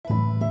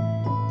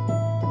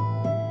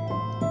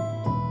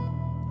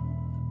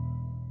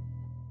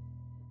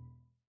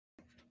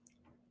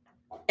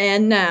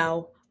And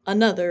now,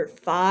 another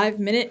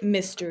 5-minute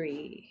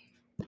mystery.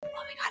 Oh my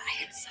god, I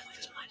had so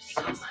much fun.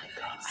 Oh my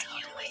god, I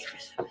can't wait for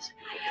this.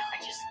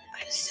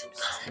 The soup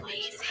was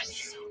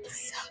amazing.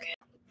 So good.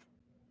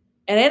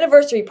 An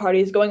anniversary party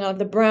is going on at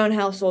the Brown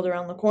household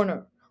around the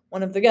corner.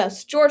 One of the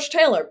guests, George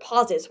Taylor,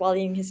 pauses while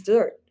eating his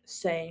dessert,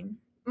 saying,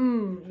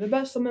 The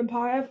best lemon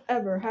pie I've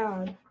ever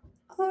had.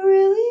 Oh,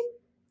 really?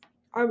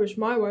 I wish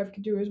my wife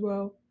could do as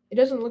well. It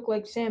doesn't look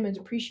like Sam is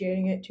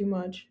appreciating it too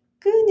much.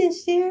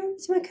 Goodness, dear.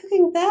 Is my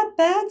cooking that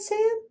bad,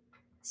 Sam?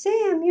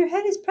 Sam, your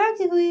head is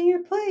practically in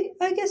your plate.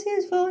 I guess he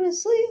has fallen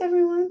asleep,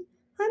 everyone.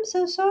 I'm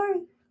so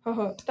sorry.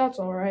 Haha, that's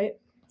all right.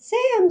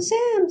 Sam,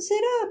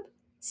 sit up.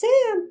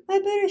 Sam, I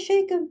better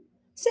shake him.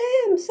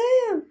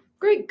 Sam.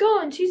 Great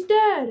guns, he's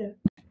dead.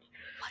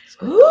 What's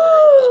going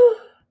on?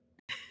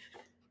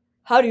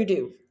 How do you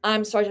do?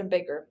 I'm Sergeant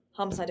Baker,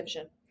 Homicide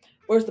Division.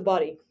 Where's the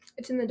body?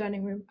 It's in the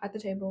dining room at the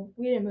table.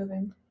 We didn't move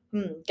him.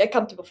 Get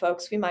comfortable,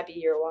 folks. We might be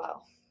here a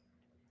while.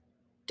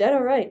 Dead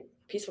all right.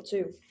 Peaceful,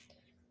 too.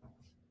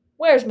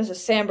 Where's Mrs.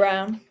 Sam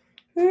Brown?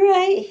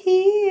 Right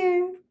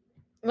here.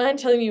 Mind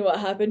telling me what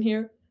happened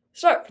here?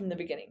 Start from the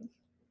beginning.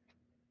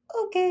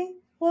 Okay.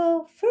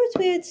 Well, first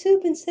we had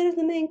soup instead of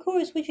the main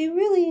course, which we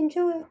really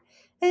enjoyed.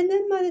 And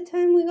then by the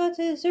time we got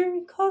to dessert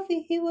and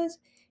coffee, he was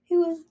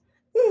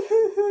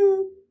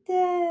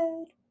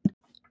dead.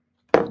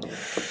 Yeah,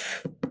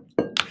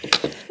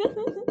 I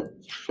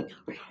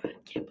know, right? I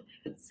can't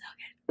believe it's so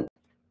good.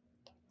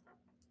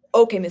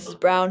 Okay, Mrs.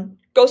 Brown.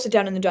 Go sit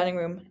down in the dining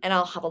room, and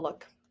I'll have a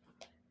look.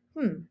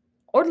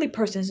 Orderly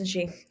person, isn't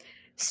she?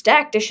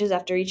 Stacked dishes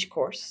after each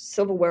course.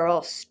 Silverware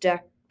all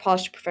stacked,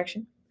 polished to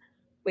perfection.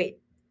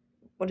 Wait,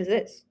 what is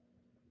this?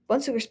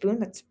 One silver spoon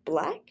that's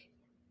black?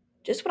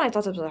 Just when I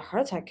thought this was a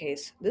heart attack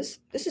case. This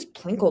is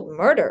plain cold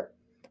murder.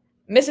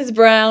 Mrs.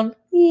 Brown.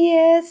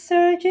 Yes,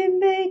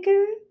 Sergeant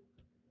Baker?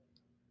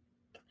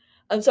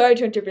 I'm sorry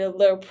to interrupt your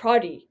little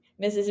party,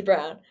 Mrs.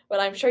 Brown,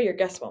 but I'm sure your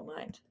guests won't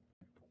mind.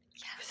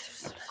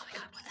 Oh my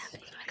god, what's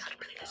happening? Oh my god,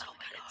 really? What's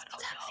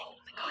happening? Oh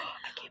my god,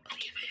 I can't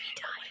believe he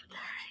died.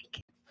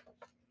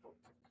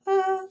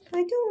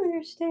 I don't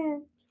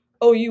understand.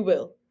 Oh, you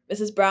will.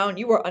 Mrs. Brown,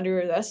 you are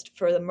under arrest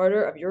for the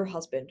murder of your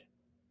husband.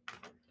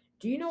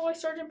 Do you know why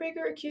Sergeant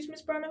Baker accused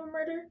Miss Brown of a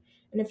murder?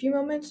 In a few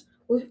moments,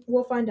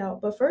 we'll find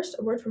out. But first,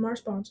 a word from our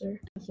sponsor.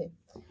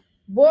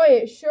 Boy,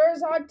 it sure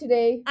is hot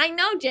today. I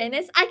know,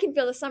 Janice. I can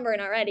feel the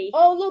sunburn already.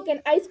 Oh, look,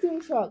 an ice cream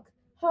truck.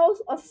 How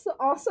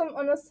awesome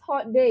on a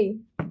hot day.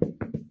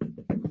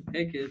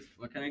 Hey kids,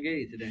 what can I get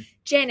you today?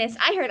 Janice,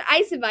 I heard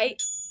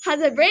Isobite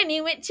has a brand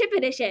new mint chip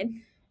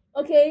edition.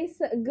 Okay,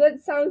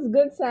 sounds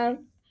good,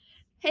 Sam.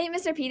 Hey,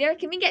 Mr. Peter,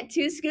 can we get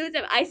 2 scoops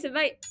of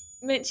Isobite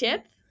mint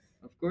chip?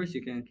 Of course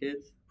you can,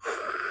 kids.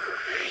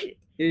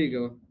 Here you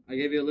go. I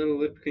gave you a little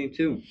whipped cream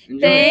too.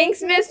 Enjoy.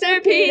 Thanks, Mr.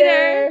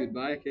 Peter.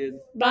 Goodbye, kids.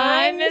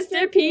 Bye,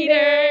 Mr.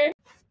 Peter.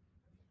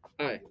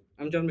 Hi,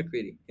 I'm John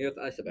McCready, here with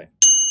Isobite.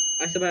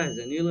 Isobite has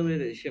a new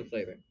limited edition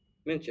flavor,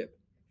 mint chip.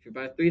 If you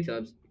buy 3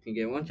 tubs, you can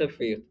get 1 tub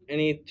free with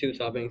any 2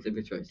 toppings of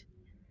your choice.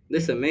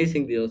 This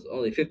amazing deal is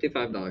only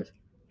 $55. If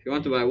you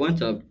want to buy 1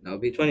 tub, that would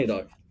be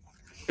 $20.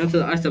 Come to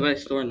the Isobite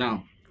store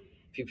now.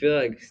 If you feel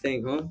like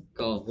staying home,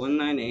 call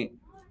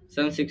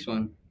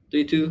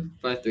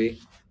 198-761-3253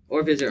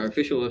 or visit our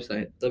official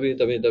website,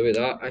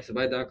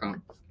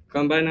 www.isobite.com.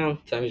 Come by now.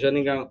 Time is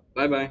running out.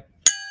 Bye-bye.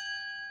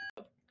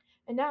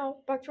 And now,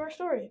 back to our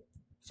story.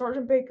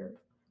 Sergeant Baker,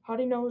 how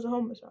do you know it was a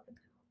homicide?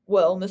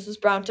 Well, Mrs.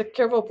 Brown took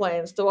careful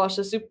pains to wash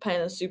the soup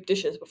pan and soup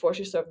dishes before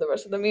she served the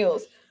rest of the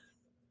meals.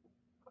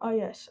 Ah,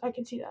 yes, I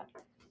can see that.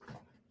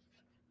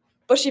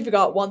 But she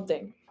forgot one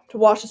thing, to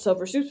wash the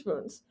silver soup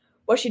spoons.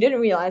 What she didn't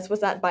realize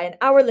was that by an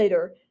hour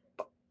later,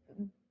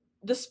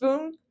 the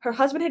spoon her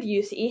husband had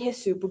used to eat his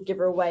soup would give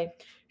her away.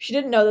 She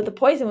didn't know that the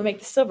poison would make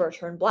the silver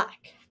turn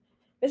black.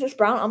 Mrs.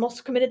 Brown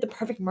almost committed the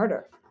perfect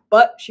murder,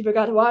 but she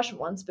forgot to wash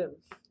one spoon.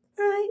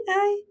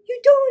 You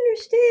don't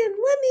understand.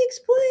 Let me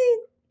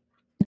explain.